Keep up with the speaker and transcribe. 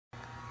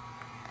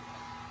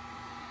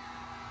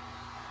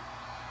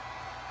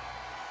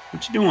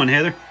What you doing,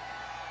 Heather?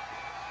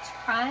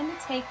 Trying to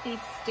take these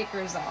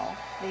stickers off,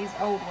 these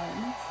old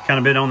ones. Kind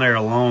of been on there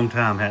a long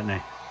time, hadn't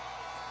they?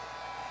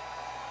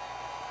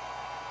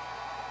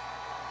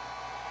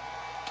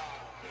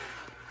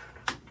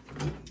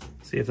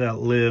 See if that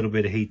little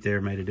bit of heat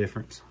there made a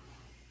difference.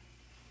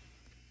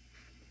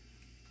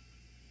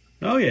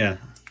 Oh yeah,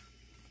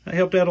 that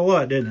helped out a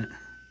lot, didn't it?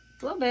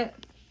 A little bit.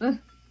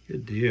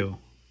 Good deal.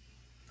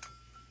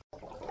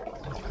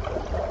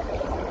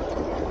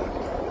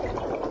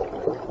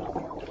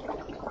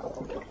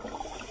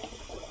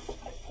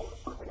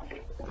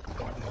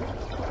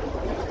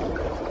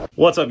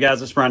 What's up,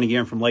 guys? It's Brian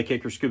again from Lake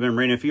Acres Scuba and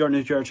Marina. If you are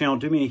new to our channel,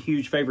 do me a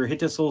huge favor. Hit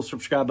this little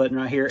subscribe button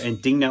right here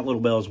and ding that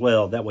little bell as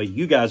well. That way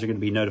you guys are going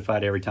to be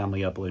notified every time we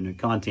upload new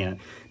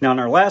content. Now, in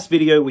our last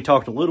video, we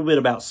talked a little bit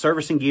about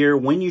servicing gear,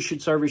 when you should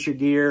service your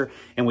gear,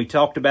 and we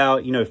talked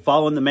about,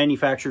 following the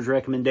manufacturer's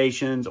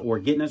recommendations or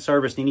getting it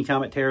serviced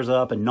anytime it tears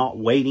up and not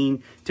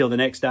waiting till the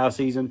next dive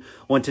season.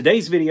 Well, in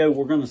today's video,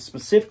 we're going to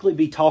specifically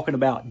be talking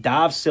about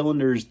dive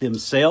cylinders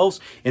themselves,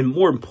 and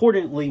more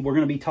importantly, we're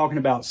going to be talking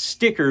about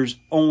stickers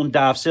on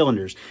dive cylinders.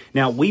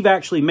 Now, we've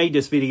actually made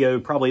this video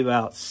probably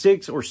about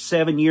 6 or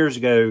 7 years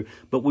ago,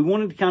 but we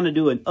wanted to kind of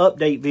do an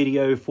update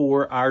video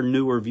for our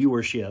newer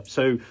viewership.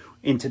 So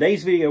in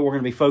today's video, we're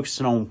going to be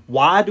focusing on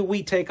why do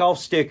we take off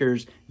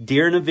stickers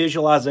during a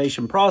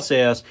visualization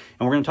process,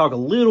 and we're going to talk a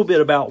little bit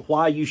about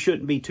why you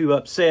shouldn't be too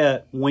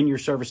upset when your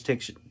service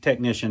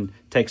technician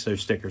takes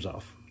those stickers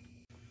off.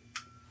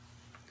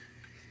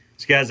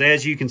 So guys,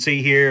 as you can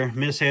see here,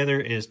 Miss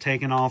Heather is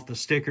taking off the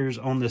stickers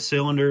on the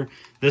cylinder.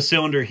 This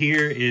cylinder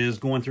here is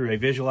going through a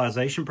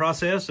visualization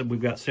process, and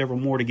we've got several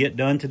more to get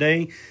done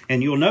today.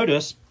 And you'll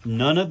notice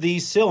none of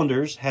these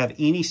cylinders have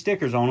any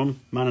stickers on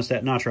them, minus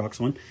that Nitrox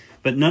one.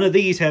 But none of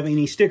these have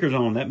any stickers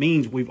on them. That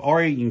means we've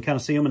already, you can kind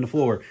of see them in the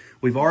floor,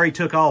 we've already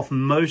took off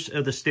most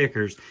of the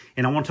stickers.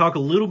 And I want to talk a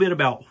little bit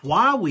about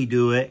why we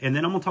do it, and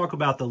then I'm going to talk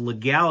about the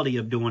legality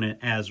of doing it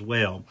as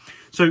well.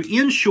 So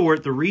in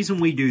short, the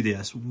reason we do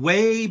this,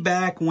 way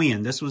back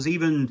when, this was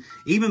even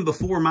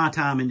before my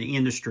time in the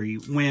industry,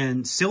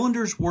 when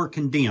cylinders were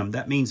condemned,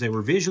 that means they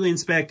were visually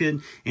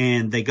inspected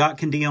and they got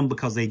condemned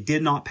because they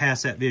did not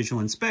pass that visual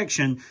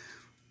inspection.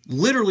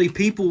 Literally,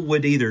 people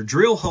would either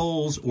drill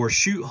holes or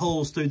shoot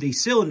holes through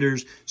these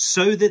cylinders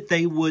so that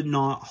they would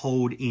not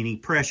hold any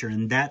pressure,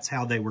 and that's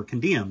how they were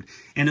condemned.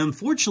 And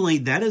unfortunately,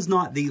 that is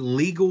not the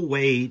legal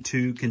way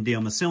to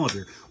condemn a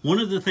cylinder. One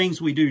of the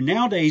things we do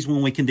nowadays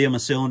when we condemn a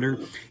cylinder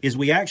is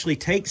we actually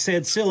take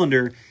said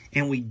cylinder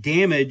and we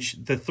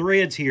damage the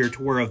threads here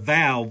to where a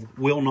valve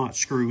will not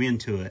screw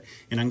into it.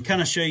 And I can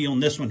kind of show you on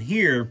this one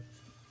here.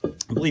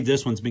 I believe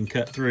this one's been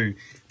cut through.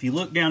 If you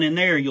look down in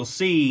there, you'll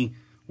see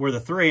where the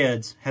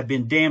threads have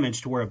been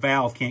damaged to where a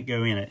valve can't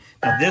go in it.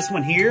 Now this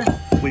one here,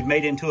 we've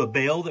made into a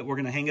bell that we're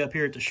going to hang up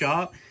here at the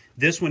shop.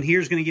 This one here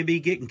is going to be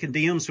getting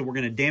condemned, so we're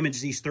going to damage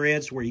these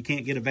threads to where you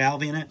can't get a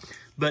valve in it.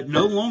 But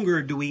no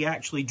longer do we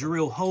actually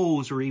drill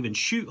holes or even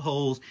shoot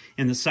holes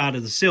in the side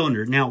of the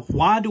cylinder. Now,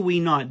 why do we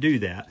not do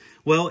that?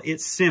 Well,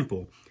 it's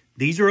simple.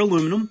 These are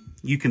aluminum.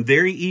 You can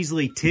very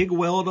easily TIG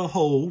weld a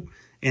hole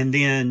and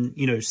then,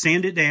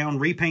 sand it down,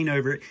 repaint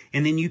over it,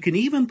 and then you can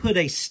even put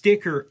a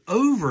sticker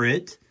over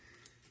it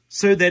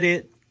so that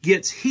it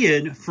gets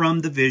hid from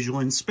the visual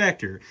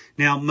inspector.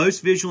 Now,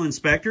 most visual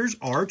inspectors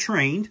are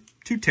trained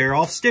to tear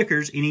off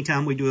stickers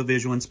anytime we do a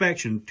visual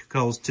inspection,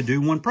 because to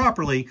do one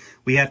properly,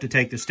 we have to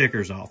take the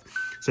stickers off.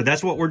 So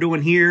that's what we're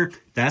doing here.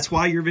 That's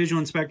why your visual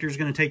inspector is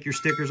going to take your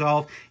stickers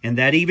off, and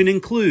that even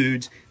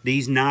includes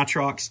these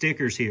Nitrox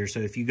stickers here. So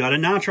if you got a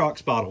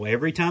Nitrox bottle,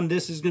 every time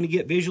this is going to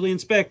get visually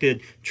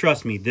inspected,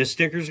 trust me, this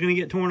sticker is going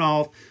to get torn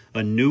off.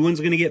 A new one's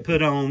going to get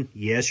put on.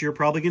 Yes, you're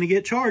probably going to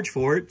get charged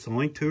for it. It's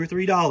only $2 or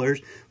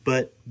 $3,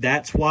 but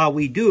that's why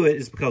we do it,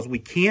 is because we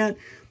can't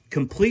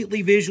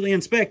completely visually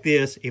inspect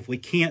this if we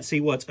can't see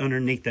what's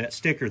underneath that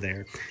sticker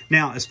there.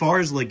 Now, as far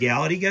as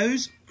legality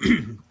goes,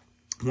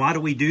 why do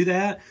we do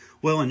that?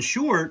 Well, in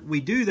short, we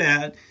do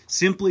that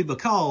simply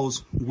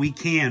because we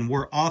can.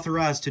 We're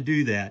authorized to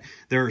do that.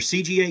 There are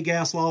CGA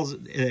gas laws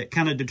that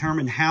kind of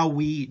determine how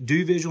we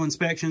do visual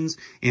inspections,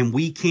 and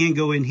we can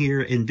go in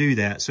here and do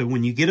that. So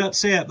when you get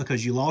upset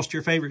because you lost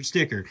your favorite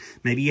sticker,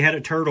 maybe you had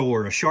a turtle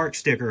or a shark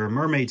sticker or a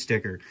mermaid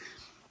sticker,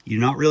 you're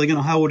not really going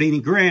to hold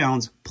any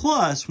grounds.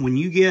 Plus, when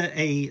you get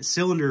a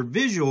cylinder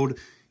visualed,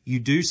 you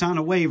do sign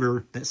a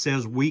waiver that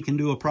says we can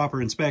do a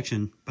proper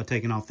inspection by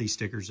taking off these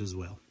stickers as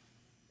well.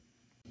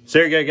 So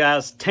there you go,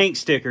 guys. Tank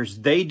stickers.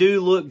 They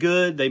do look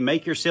good. They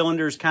make your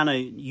cylinders kind of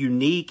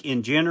unique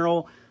in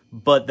general,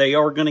 but they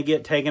are going to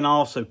get taken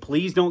off. So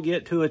please don't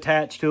get too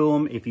attached to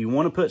them. If you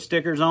want to put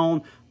stickers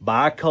on,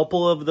 buy a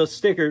couple of the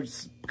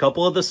stickers, a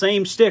couple of the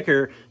same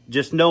sticker,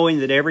 just knowing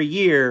that every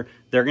year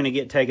they're going to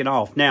get taken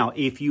off. Now,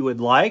 if you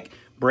would like,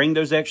 bring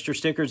those extra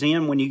stickers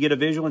in when you get a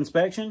visual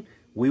inspection.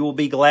 We will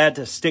be glad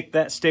to stick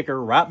that sticker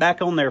right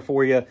back on there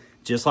for you,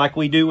 just like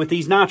we do with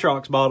these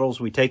Nitrox bottles.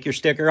 We take your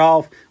sticker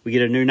off, we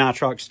get a new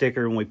Nitrox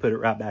sticker, and we put it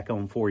right back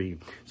on for you.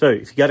 So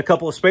if you got a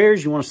couple of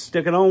spares, you want to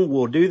stick it on,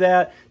 we'll do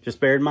that. Just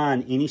bear in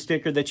mind, any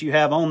sticker that you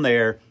have on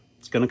there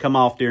It's going to come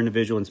off during the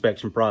visual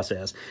inspection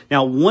process.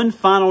 Now, one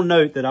final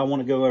note that I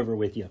want to go over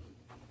with you.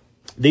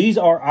 These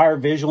are our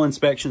visual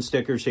inspection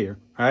stickers here.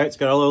 All right, it's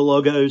got our little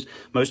logos.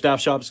 Most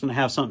dive shops are going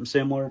to have something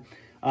similar.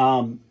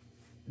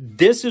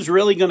 This is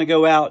really going to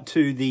go out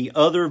to the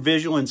other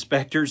visual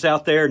inspectors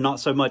out there, not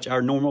so much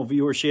our normal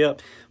viewership.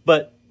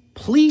 But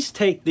please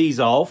take these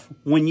off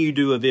when you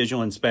do a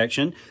visual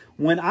inspection.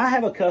 When I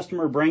have a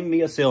customer bring me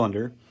a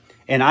cylinder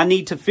and I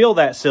need to fill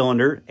that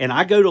cylinder and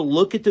I go to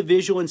look at the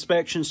visual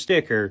inspection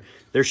sticker,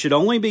 there should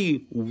only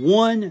be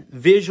one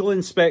visual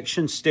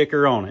inspection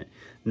sticker on it.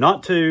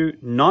 Not 2,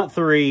 not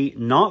 3,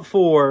 not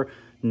 4,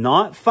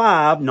 not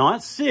 5,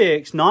 not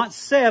 6, not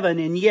 7.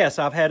 And yes,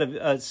 I've had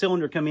a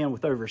cylinder come in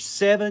with over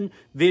 7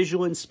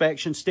 visual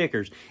inspection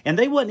stickers. And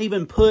they wasn't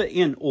even put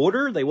in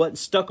order. They wasn't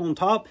stuck on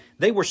top.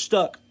 They were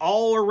stuck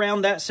all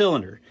around that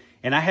cylinder.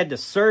 And I had to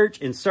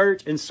search and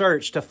search and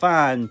search to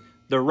find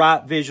the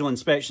right visual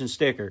inspection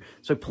sticker.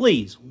 So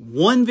please,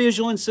 one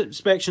visual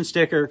inspection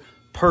sticker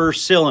per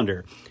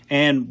cylinder.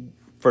 And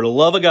for the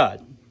love of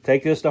God,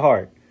 take this to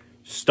heart.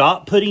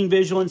 Stop putting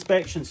visual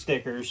inspection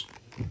stickers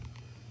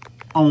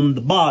on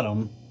the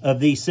bottom of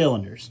these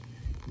cylinders.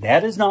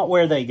 That is not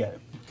where they go,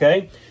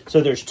 okay? So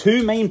there's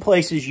 2 main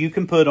places you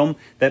can put them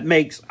that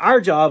makes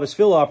our job as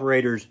fill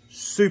operators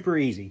super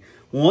easy.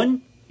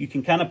 One, you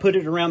can kind of put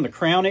it around the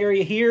crown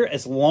area here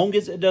as long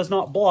as it does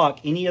not block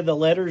any of the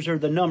letters or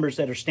the numbers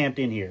that are stamped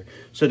in here.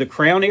 So the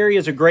crown area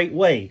is a great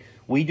way.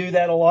 We do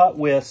that a lot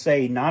with,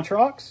 say,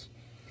 Nitrox.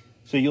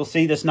 So you'll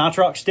see this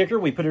Nitrox sticker,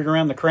 we put it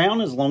around the crown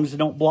as long as it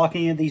don't block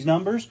any of these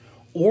numbers.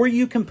 Or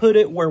you can put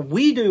it where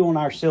we do on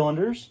our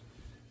cylinders.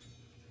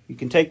 You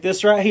can take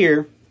this right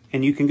here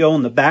and you can go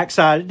on the back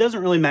side. It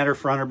doesn't really matter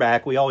front or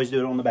back. We always do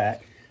it on the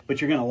back.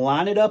 But you're going to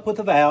line it up with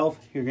the valve.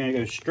 You're going to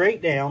go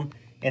straight down.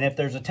 And if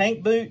there's a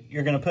tank boot,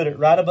 you're going to put it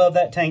right above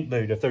that tank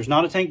boot. If there's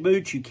not a tank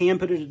boot, you can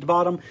put it at the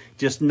bottom,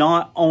 just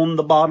not on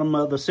the bottom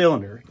of the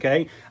cylinder,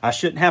 okay? I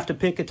shouldn't have to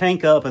pick a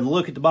tank up and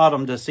look at the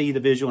bottom to see the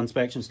visual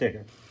inspection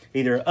sticker.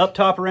 Either up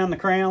top around the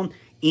crown,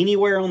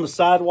 anywhere on the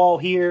sidewall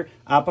here.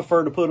 I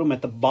prefer to put them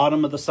at the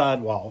bottom of the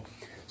sidewall.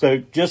 So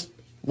just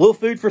a little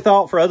food for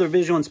thought for other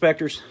visual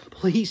inspectors.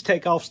 Please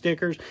take off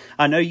stickers.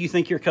 I know you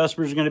think your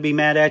customers are going to be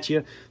mad at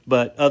you,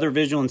 but other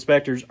visual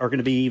inspectors are going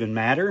to be even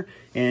madder.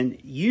 And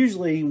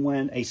usually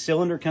when a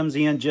cylinder comes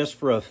in just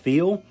for a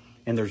feel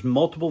and there's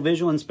multiple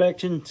visual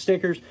inspection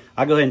stickers,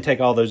 I go ahead and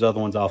take all those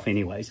other ones off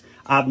anyways.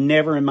 I've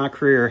never in my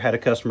career had a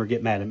customer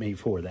get mad at me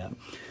for that.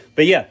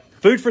 But yeah,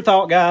 food for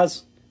thought,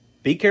 guys.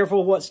 Be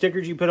careful what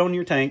stickers you put on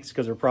your tanks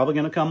because they're probably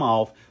going to come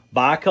off.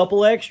 Buy a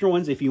couple extra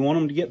ones if you want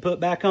them to get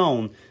put back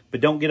on, but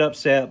don't get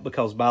upset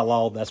because by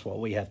law, that's what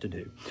we have to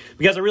do.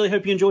 But guys, I really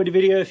hope you enjoyed the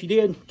video. If you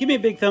did, give me a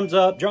big thumbs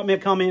up. Drop me a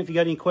comment if you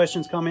got any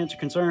questions, comments, or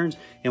concerns,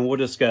 and we'll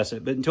discuss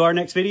it. But until our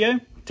next video,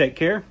 take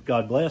care,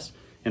 God bless,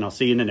 and I'll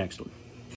see you in the next one.